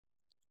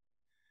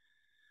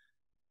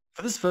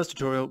For this first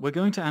tutorial, we're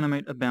going to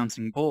animate a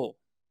bouncing ball.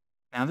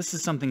 Now this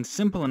is something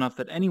simple enough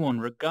that anyone,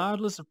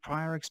 regardless of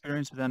prior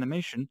experience with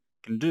animation,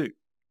 can do.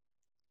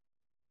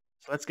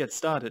 So let's get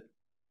started.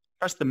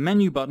 Press the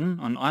menu button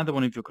on either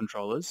one of your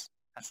controllers.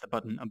 That's the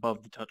button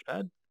above the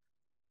touchpad.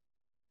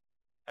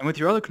 And with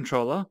your other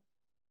controller,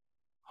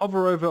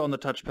 hover over on the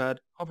touchpad,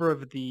 hover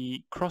over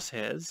the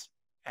crosshairs,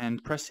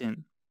 and press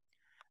in.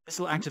 This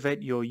will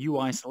activate your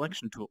UI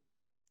selection tool.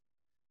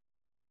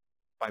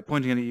 By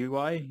pointing at a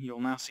UI,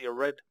 you'll now see a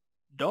red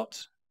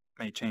dot,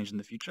 may change in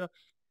the future,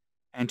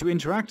 and to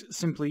interact,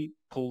 simply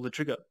pull the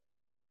trigger.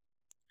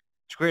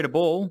 To create a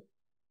ball,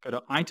 go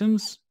to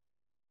Items,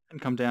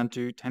 and come down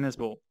to Tennis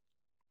Ball.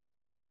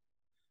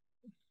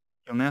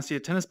 You'll now see a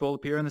tennis ball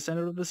appear in the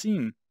center of the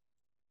scene.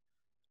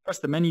 Press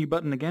the menu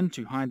button again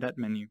to hide that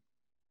menu.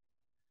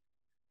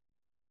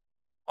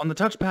 On the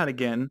touchpad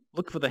again,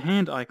 look for the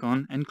hand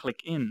icon and click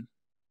in.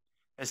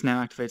 This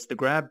now activates the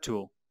grab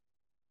tool.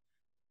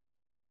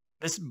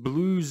 This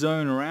blue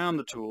zone around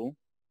the tool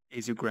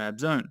is your grab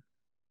zone.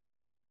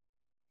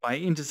 By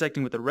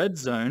intersecting with the red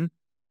zone,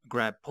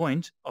 grab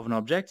point of an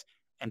object,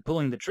 and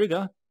pulling the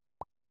trigger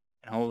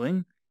and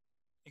holding,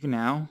 you can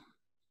now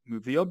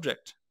move the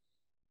object.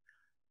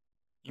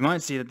 You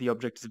might see that the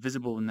object is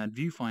visible in that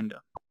viewfinder.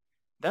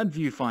 That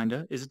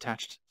viewfinder is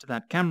attached to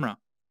that camera.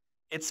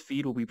 Its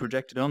feed will be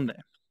projected on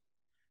there.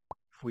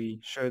 If we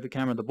show the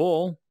camera the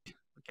ball,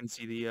 we can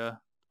see the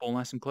ball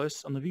nice and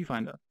close on the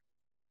viewfinder.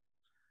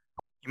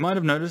 You might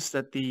have noticed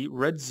that the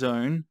red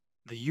zone,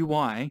 the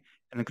UI,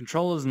 and the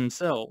controllers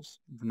themselves,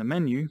 even the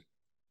menu,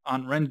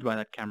 aren't rendered by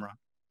that camera.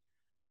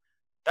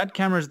 That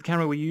camera is the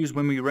camera we use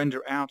when we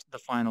render out the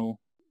final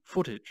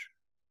footage,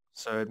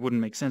 so it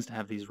wouldn't make sense to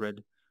have these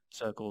red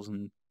circles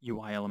and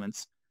UI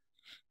elements.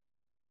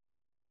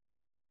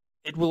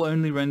 It will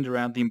only render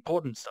out the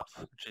important stuff,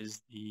 which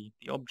is the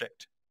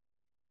object.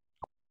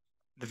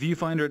 The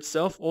viewfinder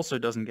itself also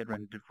doesn't get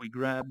rendered. If we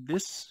grab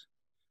this,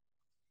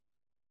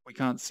 we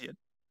can't see it,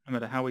 no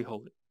matter how we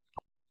hold it.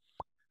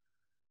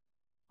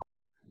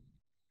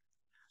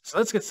 So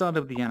let's get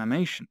started with the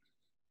animation.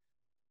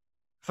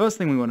 First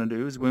thing we want to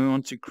do is we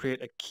want to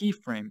create a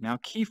keyframe. Now,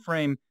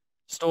 keyframe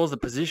stores the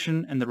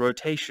position and the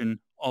rotation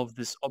of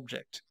this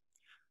object.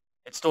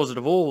 It stores it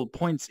of all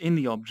points in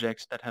the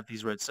object that have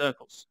these red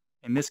circles.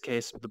 In this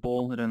case, with the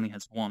ball, it only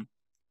has one.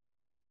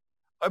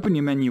 Open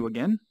your menu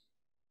again,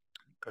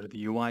 go to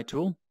the UI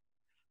tool,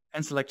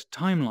 and select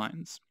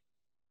Timelines.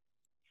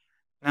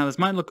 Now, this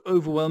might look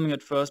overwhelming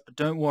at first, but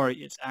don't worry,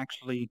 it's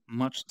actually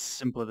much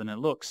simpler than it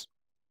looks.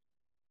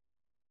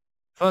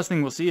 First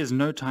thing we'll see is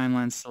no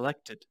timelines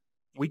selected.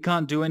 We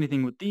can't do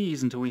anything with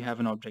these until we have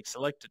an object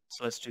selected,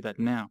 so let's do that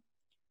now.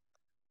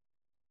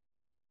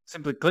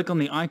 Simply click on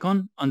the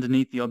icon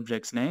underneath the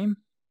object's name,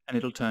 and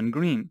it'll turn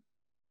green.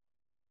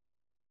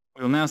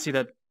 We'll now see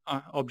that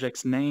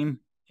object's name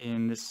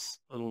in this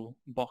little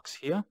box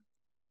here.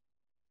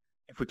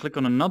 If we click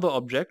on another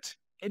object,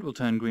 it will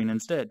turn green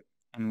instead,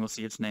 and we'll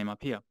see its name up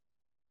here.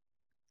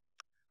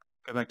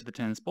 Go back to the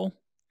tennis ball,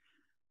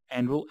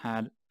 and we'll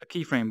add a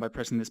keyframe by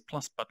pressing this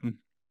plus button.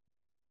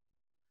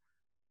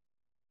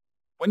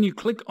 When you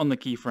click on the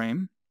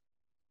keyframe,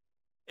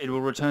 it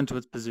will return to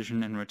its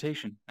position and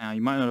rotation. Now,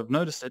 you might not have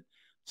noticed it,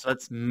 so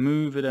let's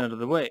move it out of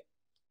the way.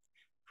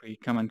 If we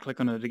come and click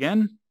on it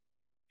again,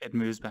 it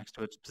moves back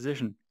to its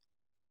position.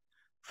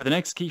 For the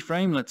next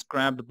keyframe, let's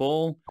grab the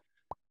ball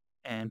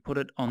and put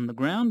it on the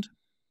ground,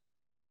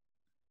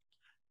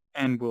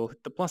 and we'll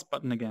hit the plus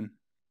button again.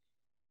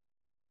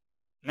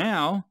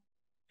 Now,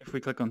 if we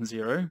click on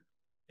 0,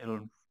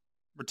 it'll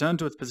return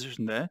to its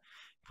position there.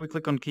 If we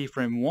click on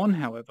keyframe 1,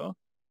 however,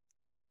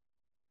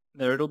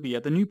 there it'll be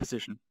at the new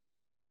position.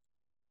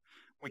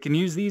 We can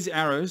use these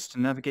arrows to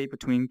navigate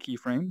between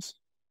keyframes,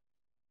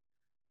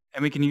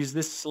 and we can use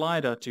this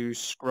slider to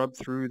scrub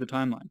through the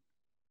timeline.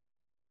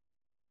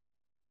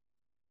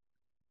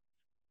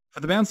 For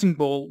the bouncing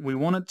ball, we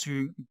want it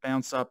to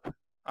bounce up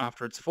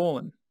after it's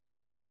fallen.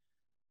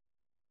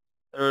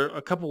 There are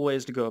a couple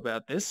ways to go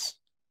about this.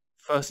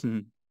 First,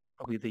 and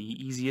probably the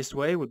easiest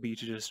way, would be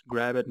to just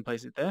grab it and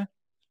place it there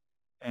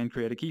and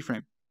create a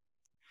keyframe.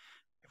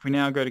 If we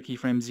now go to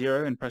keyframe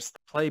 0 and press the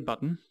play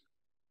button,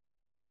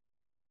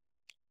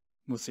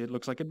 we'll see it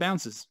looks like it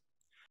bounces.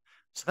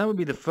 So that would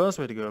be the first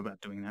way to go about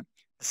doing that.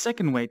 The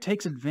second way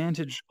takes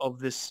advantage of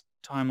this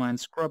timeline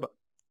scrubber.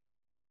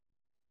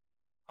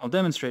 I'll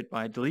demonstrate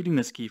by deleting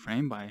this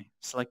keyframe by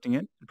selecting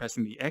it and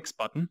pressing the X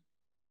button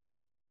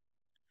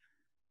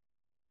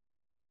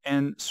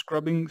and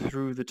scrubbing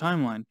through the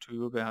timeline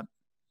to about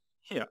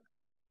here.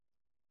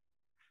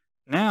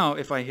 Now,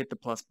 if I hit the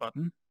plus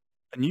button,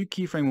 a new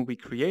keyframe will be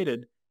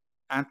created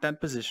at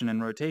that position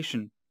and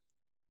rotation.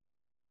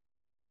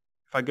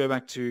 If I go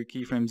back to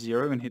keyframe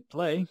 0 and hit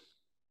play,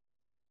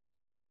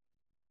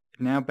 it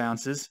now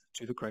bounces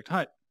to the correct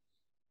height.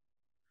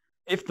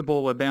 If the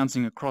ball were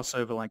bouncing a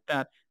crossover like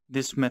that,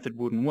 this method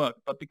wouldn't work,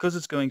 but because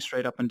it's going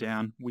straight up and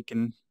down, we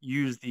can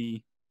use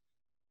the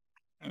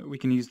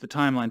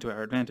timeline to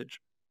our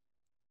advantage.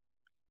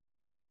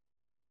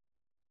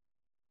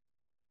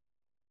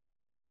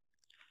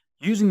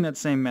 Using that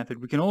same method,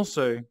 we can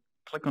also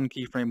click on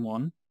keyframe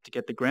 1 to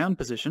get the ground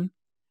position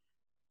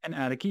and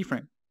add a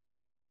keyframe.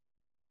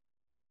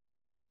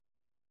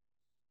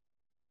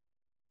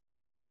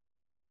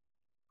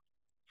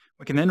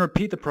 We can then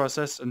repeat the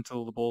process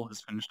until the ball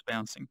has finished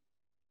bouncing.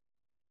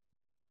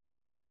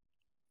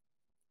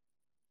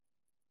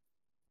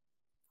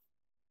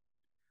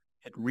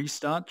 Hit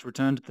restart to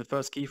return to the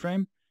first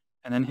keyframe,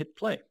 and then hit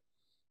play.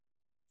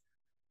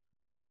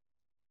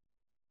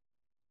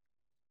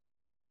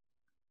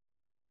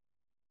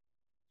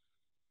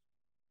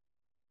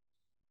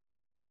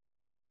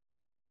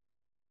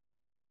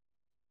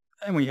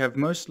 And we have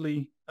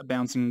mostly a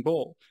bouncing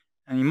ball.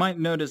 And you might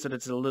notice that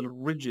it's a little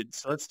rigid,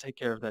 so let's take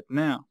care of that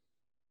now.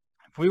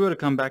 If we were to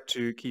come back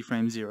to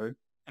keyframe 0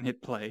 and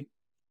hit play,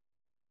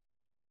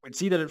 we'd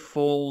see that it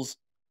falls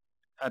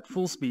at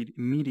full speed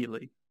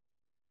immediately.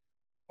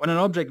 When an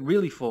object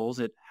really falls,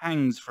 it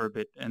hangs for a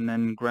bit and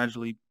then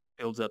gradually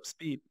builds up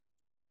speed.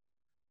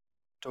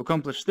 To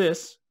accomplish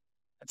this,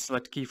 let's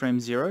select keyframe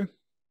 0,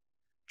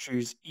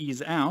 choose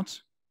ease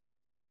out,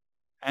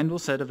 and we'll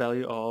set a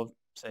value of,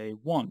 say,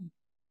 1.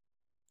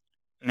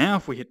 Now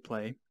if we hit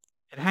play,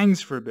 it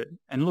hangs for a bit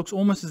and looks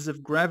almost as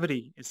if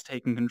gravity is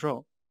taking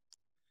control.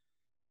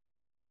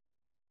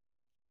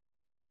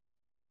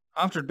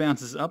 After it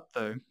bounces up,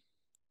 though,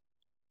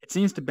 it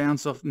seems to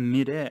bounce off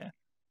mid-air.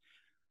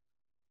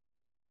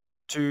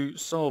 To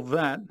solve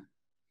that,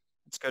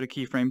 let's go to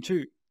keyframe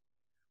 2.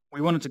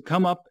 We want it to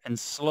come up and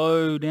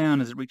slow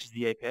down as it reaches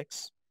the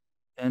apex,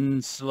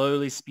 then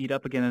slowly speed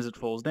up again as it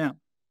falls down.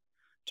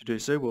 To do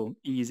so, we'll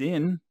ease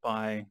in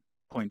by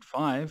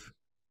 0.5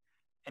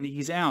 and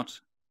ease out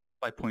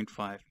by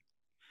 0.5.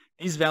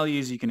 These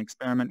values you can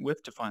experiment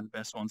with to find the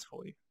best ones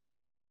for you.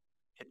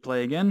 Hit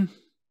play again.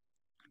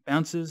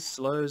 Bounces,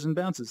 slows, and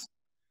bounces.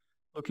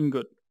 Looking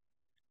good.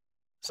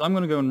 So I'm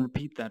going to go and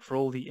repeat that for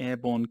all the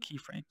airborne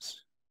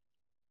keyframes.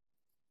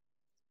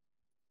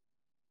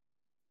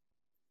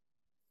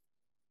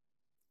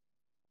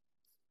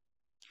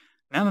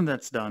 Now that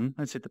that's done,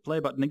 let's hit the play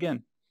button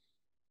again.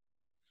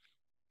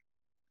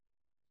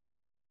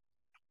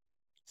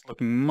 It's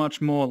looking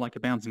much more like a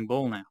bouncing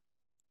ball now.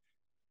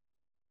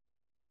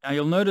 Now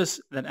you'll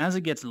notice that as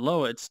it gets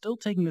lower, it's still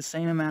taking the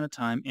same amount of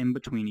time in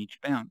between each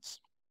bounce.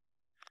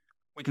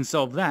 We can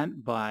solve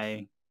that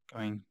by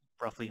going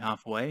roughly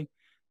halfway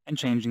and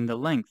changing the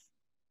length.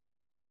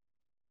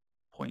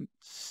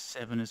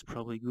 0.7 is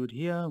probably good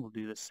here. We'll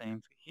do the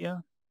same for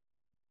here.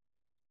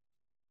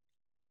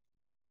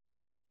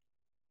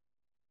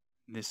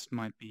 This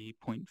might be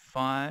 0.5.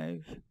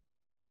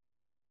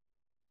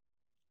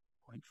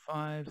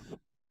 0.5.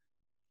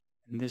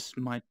 And this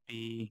might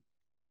be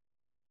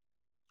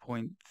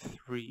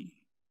 0.3.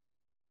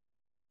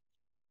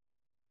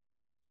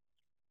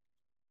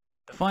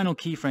 The final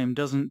keyframe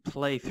doesn't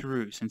play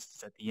through since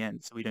it's at the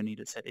end, so we don't need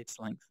to set its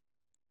length.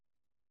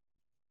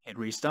 Hit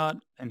restart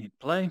and hit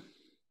play.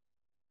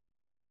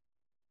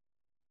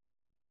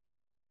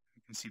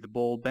 You can see the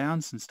ball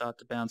bounce and start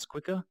to bounce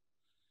quicker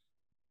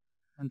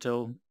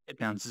until it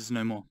bounces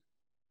no more.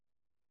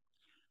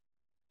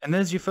 And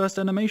there's your first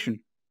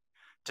animation.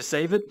 To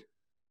save it,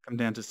 come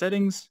down to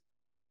Settings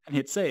and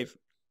hit Save.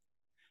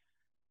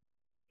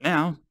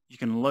 Now you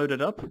can load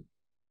it up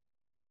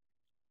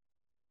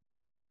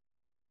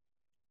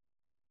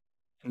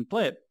and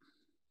play it.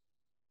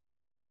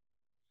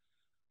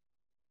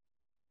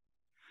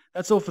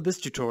 That's all for this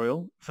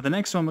tutorial. For the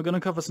next one, we're going to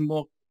cover some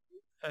more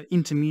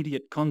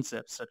intermediate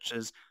concepts such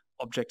as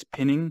object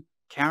pinning,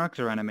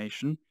 character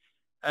animation,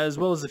 as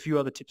well as a few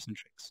other tips and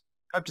tricks.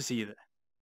 Hope to see you there.